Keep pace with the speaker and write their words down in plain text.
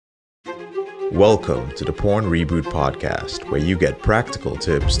Welcome to the Porn Reboot podcast, where you get practical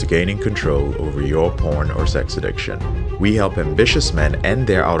tips to gaining control over your porn or sex addiction. We help ambitious men end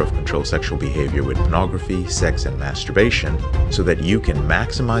their out-of-control sexual behavior with pornography, sex, and masturbation so that you can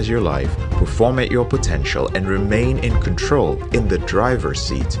maximize your life, perform at your potential, and remain in control in the driver's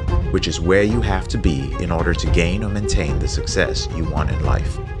seat, which is where you have to be in order to gain or maintain the success you want in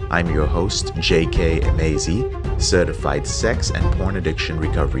life. I'm your host, J.K. Emezi, certified sex and porn addiction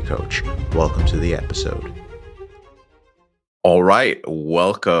recovery coach. Welcome to the episode. All right.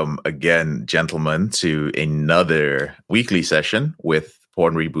 Welcome again, gentlemen, to another weekly session with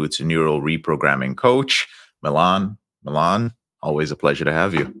Porn Reboot's neural reprogramming coach, Milan. Milan, always a pleasure to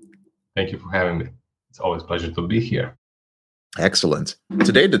have you. Thank you for having me. It's always a pleasure to be here. Excellent.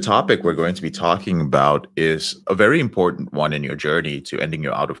 Today, the topic we're going to be talking about is a very important one in your journey to ending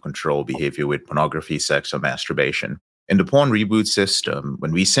your out-of-control behavior with pornography, sex, or masturbation. In the Porn Reboot system,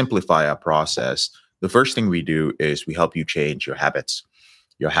 when we simplify our process, the first thing we do is we help you change your habits.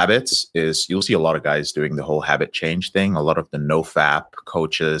 Your habits is, you'll see a lot of guys doing the whole habit change thing. A lot of the no-fap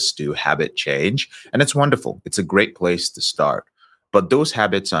coaches do habit change, and it's wonderful. It's a great place to start. But those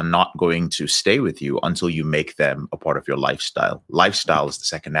habits are not going to stay with you until you make them a part of your lifestyle. Lifestyle is the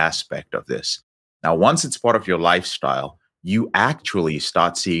second aspect of this. Now, once it's part of your lifestyle, you actually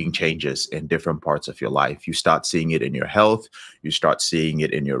start seeing changes in different parts of your life. You start seeing it in your health. You start seeing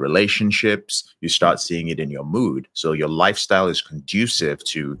it in your relationships. You start seeing it in your mood. So your lifestyle is conducive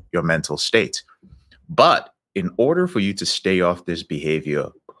to your mental state. But in order for you to stay off this behavior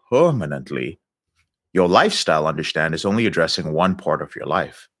permanently, your lifestyle, understand, is only addressing one part of your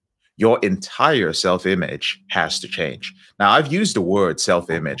life. Your entire self-image has to change. Now, I've used the word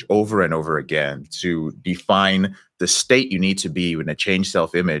self-image over and over again to define the state you need to be in a changed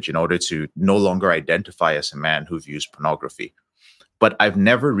self-image in order to no longer identify as a man who views pornography. But I've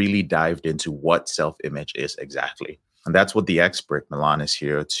never really dived into what self-image is exactly. And that's what the expert, Milan, is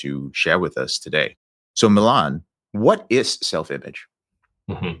here to share with us today. So, Milan, what is self-image?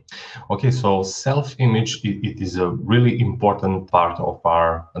 Okay, so self-image, it is a really important part of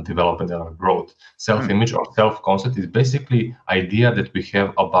our development and our growth. Self-image or self-concept is basically idea that we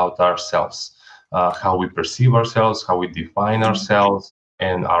have about ourselves, how we perceive ourselves, how we define ourselves,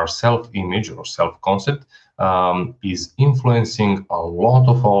 and our self-image or self-concept is influencing a lot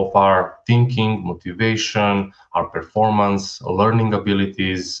of our thinking, motivation, our performance, learning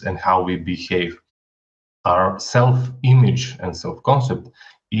abilities, and how we behave. Our self-image and self-concept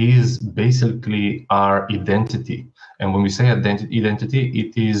is basically our identity. And when we say identity,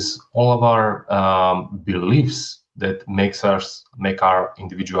 it is all of our beliefs that make our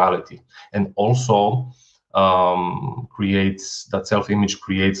individuality. And also that self-image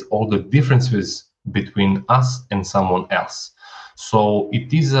creates all the differences between us and someone else. So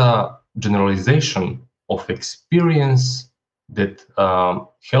it is a generalization of experience that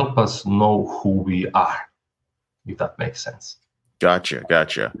help us know who we are, if that makes sense. Gotcha.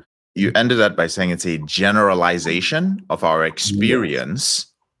 You ended that by saying it's a generalization of our experience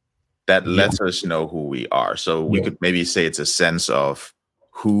that lets us know who we are. So we could maybe say it's a sense of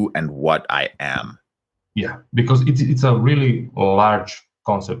who and what I am. Yeah, because it's a really large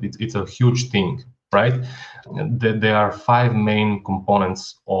concept. It's a huge thing, right? There are 5 main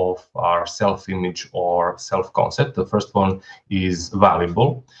components of our self-image or self-concept. The first one is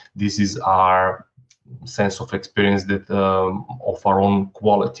valuable. This is our sense of experience that of our own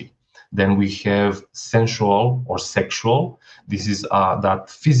quality. Then we have sensual or sexual. This is that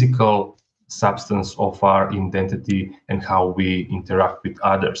physical substance of our identity and how we interact with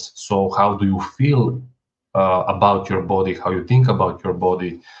others. So how do you feel about your body, how you think about your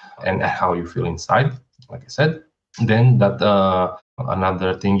body, and how you feel inside, like I said. Then that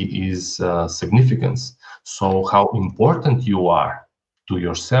another thing is significance. So how important you are to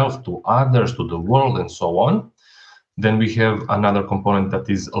yourself, to others, to the world, and so on. Then we have another component that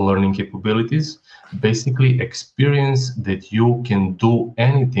is learning capabilities, basically experience that you can do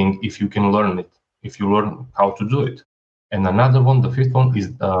anything if you can learn it, if you learn how to do it. And another one, the 5th one, is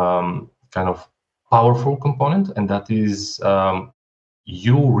kind of powerful component, and that is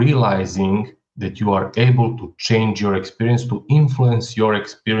you realizing that you are able to change your experience, to influence your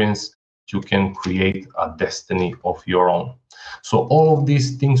experience. You can create a destiny of your own. So all of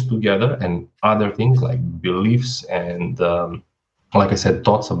these things together and other things like beliefs and, like I said,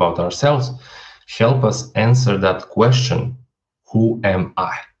 thoughts about ourselves help us answer that question, who am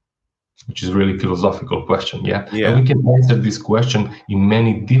I? Which is a really philosophical question, yeah? And we can answer this question in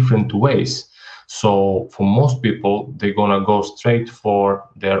many different ways. So for most people, they're going to go straight for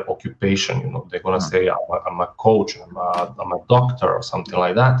their occupation. They're going to say, I'm a coach, I'm a doctor or something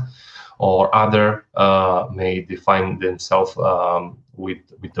like that. or other may define themselves with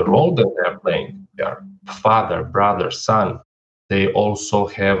the role that they are playing. They are father, brother, son. They also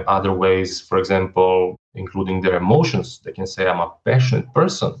have other ways, for example, including their emotions. They can say, I'm a passionate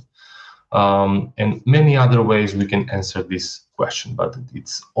person. And many other ways we can answer this question, but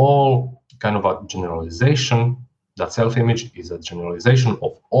it's all kind of a generalization. That self-image is a generalization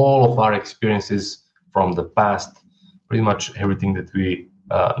of all of our experiences from the past, pretty much everything that we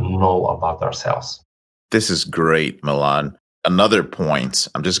know about ourselves. This is great, Milan. Another point,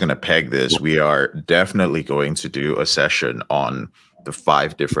 I'm just going to peg this. We are definitely going to do a session on the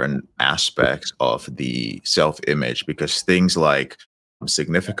 5 different aspects of the self-image, because things like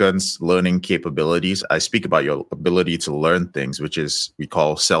significance, learning capabilities, I speak about your ability to learn things, which is we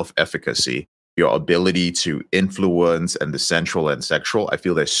call self-efficacy, your ability to influence, and the central and sexual. I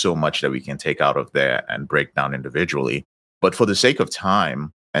feel there's so much that we can take out of there and break down individually. But for the sake of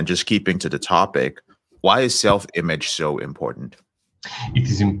time and just keeping to the topic, why is self-image so important? It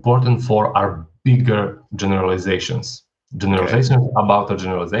is important for our bigger generalizations. Generalizations about our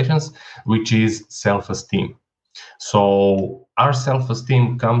generalizations, which is self-esteem. So our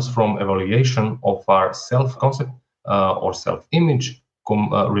self-esteem comes from evaluation of our self-concept or self-image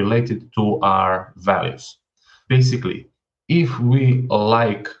related to our values. Basically, if we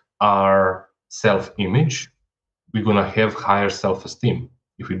like our self-image, we're going to have higher self-esteem.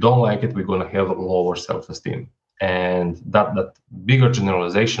 If we don't like it, we're going to have lower self-esteem. And that bigger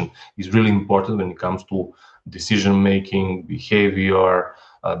generalization is really important when it comes to decision-making, behavior,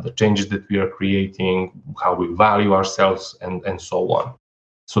 the changes that we are creating, how we value ourselves, and so on.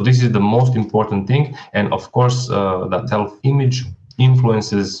 So this is the most important thing. And of course, that self-image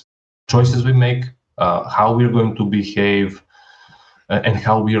influences choices we make, how we're going to behave, and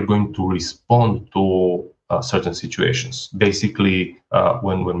how we are going to respond to certain situations. Basically,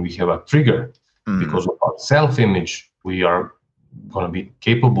 when we have a trigger, because of our self-image, we are going to be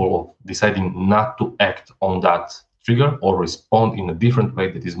capable of deciding not to act on that trigger or respond in a different way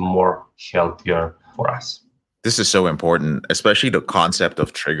that is more healthier for us. This is so important, especially the concept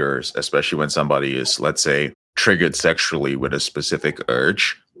of triggers, especially when somebody is, let's say, triggered sexually with a specific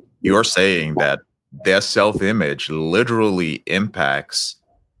urge. You're saying that their self-image literally impacts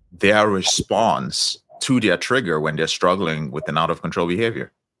their response to their trigger when they're struggling with an out-of-control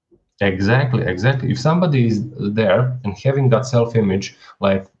behavior. Exactly. If somebody is there and having that self-image,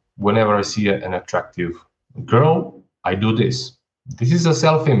 like whenever I see an attractive girl, I do this. This is a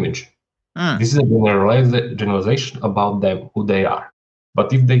self-image. This is a generalization about them, who they are.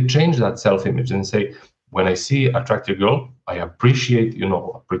 But if they change that self-image and say, when I see an attractive girl, I appreciate,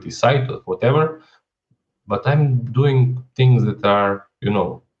 a pretty sight or whatever, but I'm doing things that are,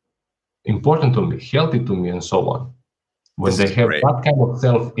 important to me, healthy to me, and so on. When they have that kind of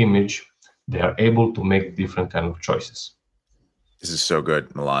self-image, they are able to make different kind of choices. This is so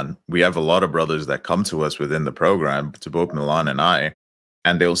good, Milan. We have a lot of brothers that come to us within the program, to both Milan and I,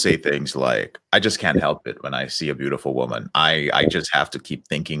 and they'll say things like, I just can't help it when I see a beautiful woman. I just have to keep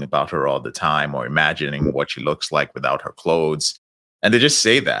thinking about her all the time, or imagining what she looks like without her clothes. And they just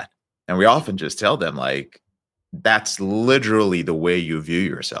say that. And we often just tell them, like, that's literally the way you view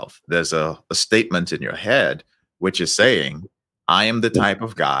yourself. There's a statement in your head which is saying, I am the type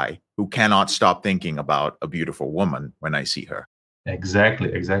of guy who cannot stop thinking about a beautiful woman when I see her.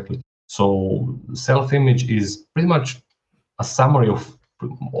 Exactly. So self-image is pretty much a summary of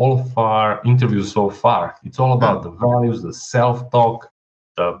all of our interviews so far. It's all about the values, the self-talk,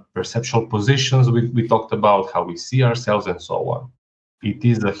 the perceptual positions we talked about, how we see ourselves, and so on. It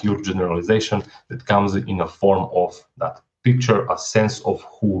is a huge generalization that comes in a form of that picture, a sense of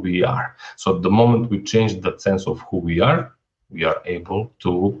who we are. So the moment we change that sense of who we are able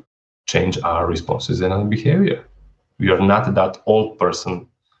to change our responses and our behavior. We are not that old person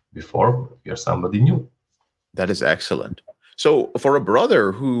before, we are somebody new. That is excellent. So for a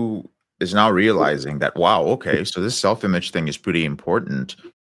brother who is now realizing that, wow, okay, so this self-image thing is pretty important.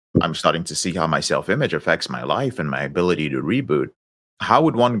 I'm starting to see how my self-image affects my life and my ability to reboot. How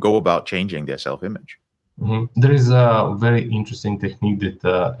would one go about changing their self-image? There is a very interesting technique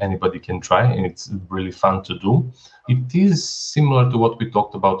that anybody can try, and it's really fun to do. It is similar to what we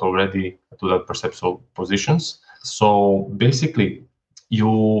talked about already, to the perceptual positions. So basically,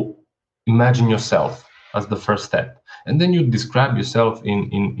 you imagine yourself as the first step, and then you describe yourself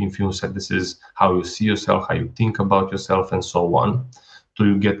in few sentences, how you see yourself, how you think about yourself, and so on, till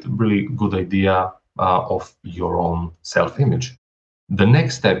you get a really good idea of your own self-image. The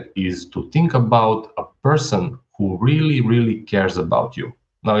next step is to think about a person who really, really cares about you.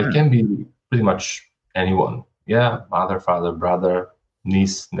 Now, it can be pretty much anyone. Yeah, mother, father, brother,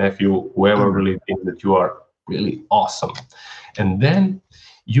 niece, nephew, whoever really thinks that you are really awesome. And then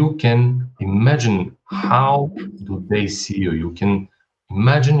you can imagine how do they see you. You can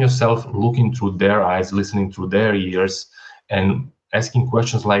imagine yourself looking through their eyes, listening through their ears, and asking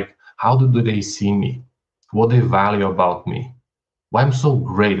questions like, how do they see me? What they value about me? Why I'm so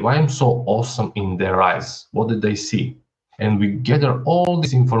great? Why I'm so awesome in their eyes? What did they see? And we gather all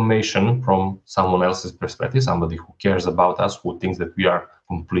this information from someone else's perspective, somebody who cares about us, who thinks that we are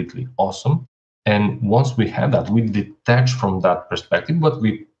completely awesome. And once we have that, we detach from that perspective, but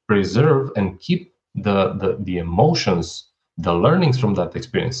we preserve and keep the emotions, the learnings from that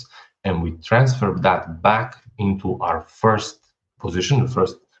experience, and we transfer that back into our first position, the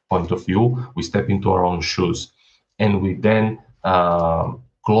first point of view. We step into our own shoes, and we then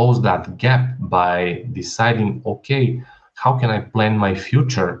close that gap by deciding, okay, how can I plan my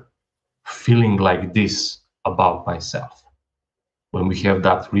future feeling like this about myself when we have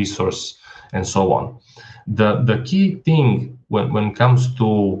that resource and so on. The key thing when it comes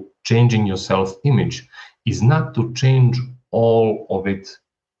to changing your self-image is not to change all of it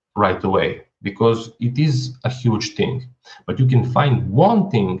right away, because it is a huge thing. But you can find one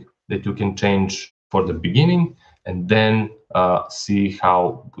thing that you can change for the beginning and then see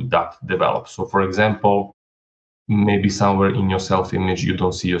how that develops. So, for example, maybe somewhere in your self-image you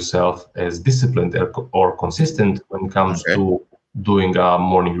don't see yourself as disciplined or consistent when it comes to doing a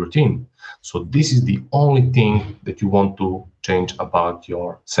morning routine. So this is the only thing that you want to change about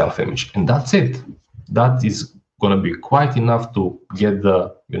your self-image, and that's it. That is going to be quite enough to get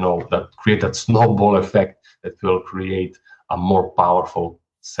that create that snowball effect that will create a more powerful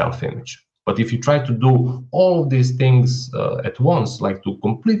self-image. But if you try to do all of these things at once, like to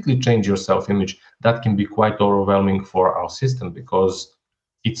completely change your self-image, that can be quite overwhelming for our system, because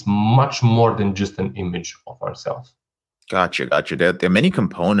it's much more than just an image of ourselves. Gotcha. There are many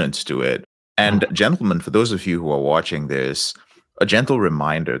components to it. And gentlemen, for those of you who are watching this, a gentle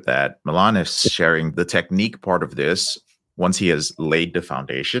reminder that Milan is sharing the technique part of this once he has laid the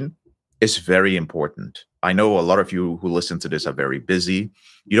foundation is very important. I know a lot of you who listen to this are very busy.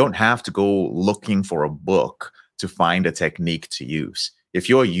 You don't have to go looking for a book to find a technique to use. If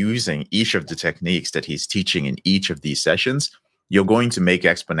you're using each of the techniques that he's teaching in each of these sessions, you're going to make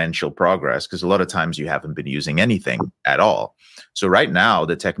exponential progress, because a lot of times you haven't been using anything at all. So right now,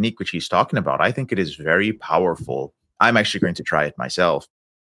 the technique which he's talking about, I think it is very powerful. I'm actually going to try it myself.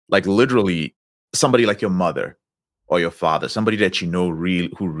 Like literally somebody like your mother or your father, somebody that you know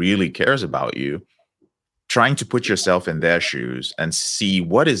who really cares about you, trying to put yourself in their shoes and see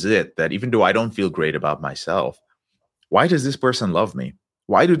what is it that, even though I don't feel great about myself, why does this person love me?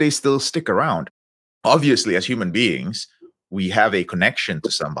 Why do they still stick around? Obviously, as human beings, we have a connection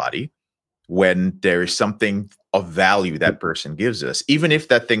to somebody when there is something of value that person gives us, even if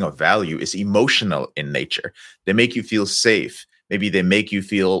that thing of value is emotional in nature. They make you feel safe. Maybe they make you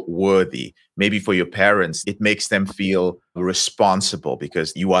feel worthy. Maybe for your parents, it makes them feel responsible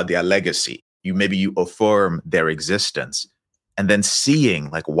because you are their legacy. Maybe you affirm their existence. And then seeing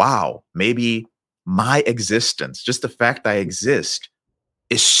like, wow, maybe my existence, just the fact I exist,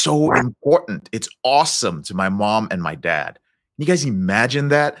 is so important. It's awesome to my mom and my dad. Can you guys imagine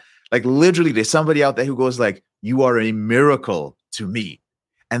that? Like literally there's somebody out there who goes like, you are a miracle to me.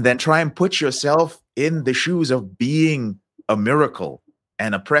 And then try and put yourself in the shoes of being a miracle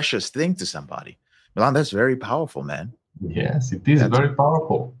and a precious thing to somebody. Milan, that's very powerful, man. Yes, it is very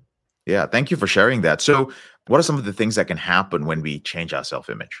powerful. Yeah, thank you for sharing that. So what are some of the things that can happen when we change our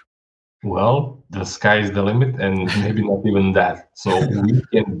self-image? Well, the sky is the limit, and maybe not even that. So we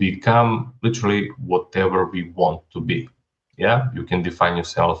can become literally whatever we want to be. Yeah, you can define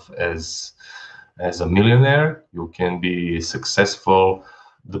yourself as a millionaire. You can be successful,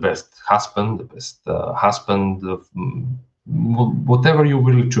 the best husband, whatever you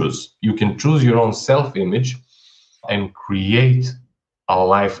really choose. You can choose your own self-image and create a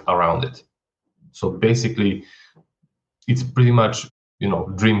life around it. So basically, it's pretty much,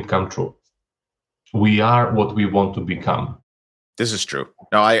 dream come true. We are what we want to become. This is true.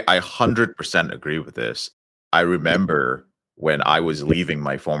 No, I 100% agree with this. I remember when I was leaving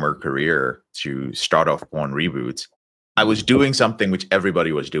my former career to start off on Reboot, I was doing something which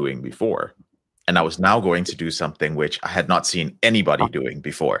everybody was doing before. And I was now going to do something which I had not seen anybody doing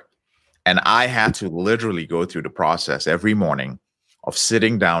before. And I had to literally go through the process every morning of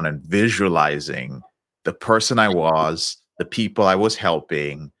sitting down and visualizing the person I was, the people I was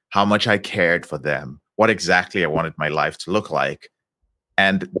helping, how much I cared for them, what exactly I wanted my life to look like.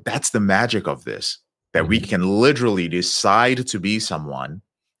 And that's the magic of this, that we can literally decide to be someone.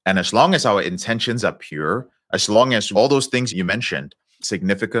 And as long as our intentions are pure, as long as all those things you mentioned,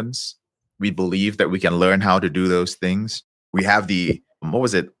 significance. We believe that we can learn how to do those things. We have the, what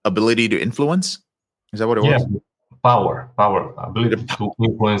was it, ability to influence? Is that what it was? Power, ability to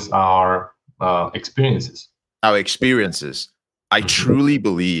influence our experiences. Our experiences. I truly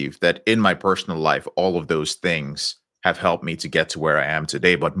believe that in my personal life, all of those things have helped me to get to where I am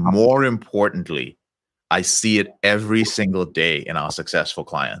today. But more importantly, I see it every single day in our successful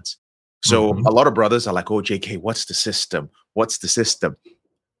clients. So a lot of brothers are like, oh, JK, what's the system? What's the system?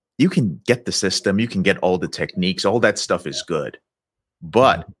 You can get the system. You can get all the techniques. All that stuff is good.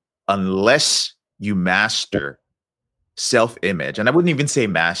 But unless you master self-image, and I wouldn't even say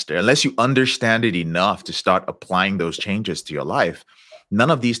master, unless you understand it enough to start applying those changes to your life,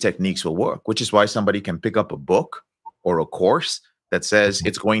 none of these techniques will work, which is why somebody can pick up a book or a course that says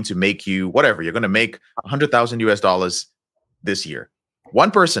it's going to make you whatever. You're going to make $100,000 this year.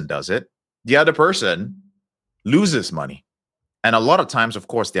 One person does it. The other person loses money. And a lot of times, of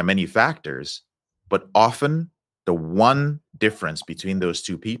course, there are many factors, but often the one difference between those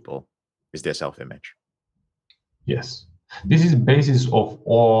two people is their self-image. Yes. This is the basis of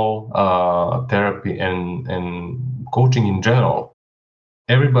all therapy and coaching in general.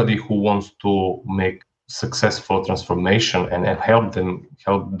 Everybody who wants to make successful transformation and help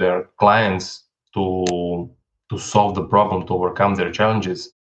their clients to solve the problem, to overcome their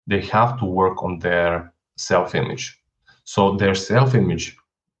challenges, they have to work on their self-image. So their self-image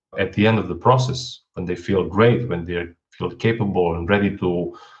at the end of the process, when they feel great, when they feel capable and ready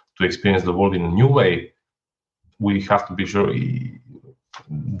to experience the world in a new way, we have to be sure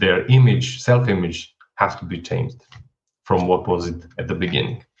their image, self-image, has to be changed from what was it at the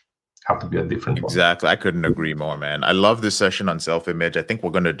beginning. Have to be a different one. Exactly. I couldn't agree more, man. I love this session on self-image. I think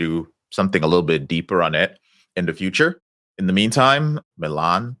we're going to do something a little bit deeper on it in the future. In the meantime,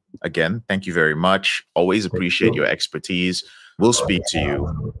 Milan, again, thank you very much. Always appreciate your expertise. We'll speak to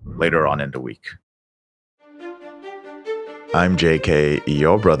you later on in the week. I'm JK,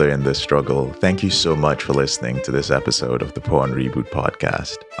 your brother in this struggle. Thank you so much for listening to this episode of the Porn Reboot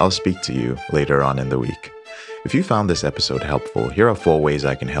podcast. I'll speak to you later on in the week. If you found this episode helpful, here are 4 ways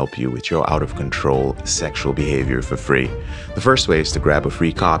I can help you with your out of control sexual behavior for free. The first way is to grab a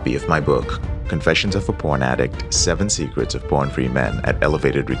free copy of my book, Confessions of a Porn Addict, 7 Secrets of Porn-Free Men at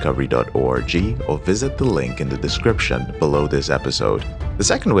elevatedrecovery.org, or visit the link in the description below this episode. The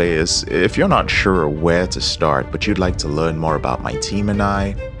second way is, if you're not sure where to start, but you'd like to learn more about my team and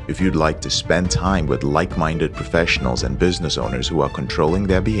I, if you'd like to spend time with like-minded professionals and business owners who are controlling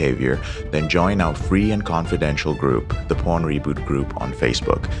their behavior, then join our free and confidential group, the Porn Reboot group on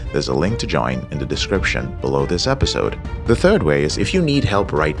Facebook. There's a link to join in the description below this episode. The third way is if you need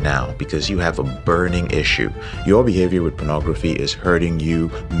help right now because you have a burning issue, your behavior with pornography is hurting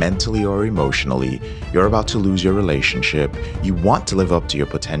you mentally or emotionally, you're about to lose your relationship, you want to live up to your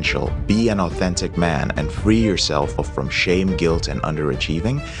potential, be an authentic man, and free yourself from shame, guilt, and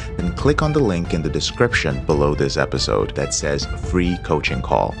underachieving, then click on the link in the description below this episode that says free coaching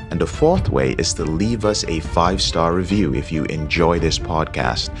call. And the fourth way is to leave us a 5-star review if you enjoy this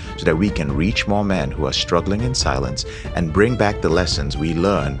podcast so that we can reach more men who are struggling in silence and bring back the lessons we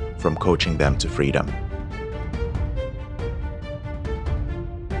learn from coaching them to freedom.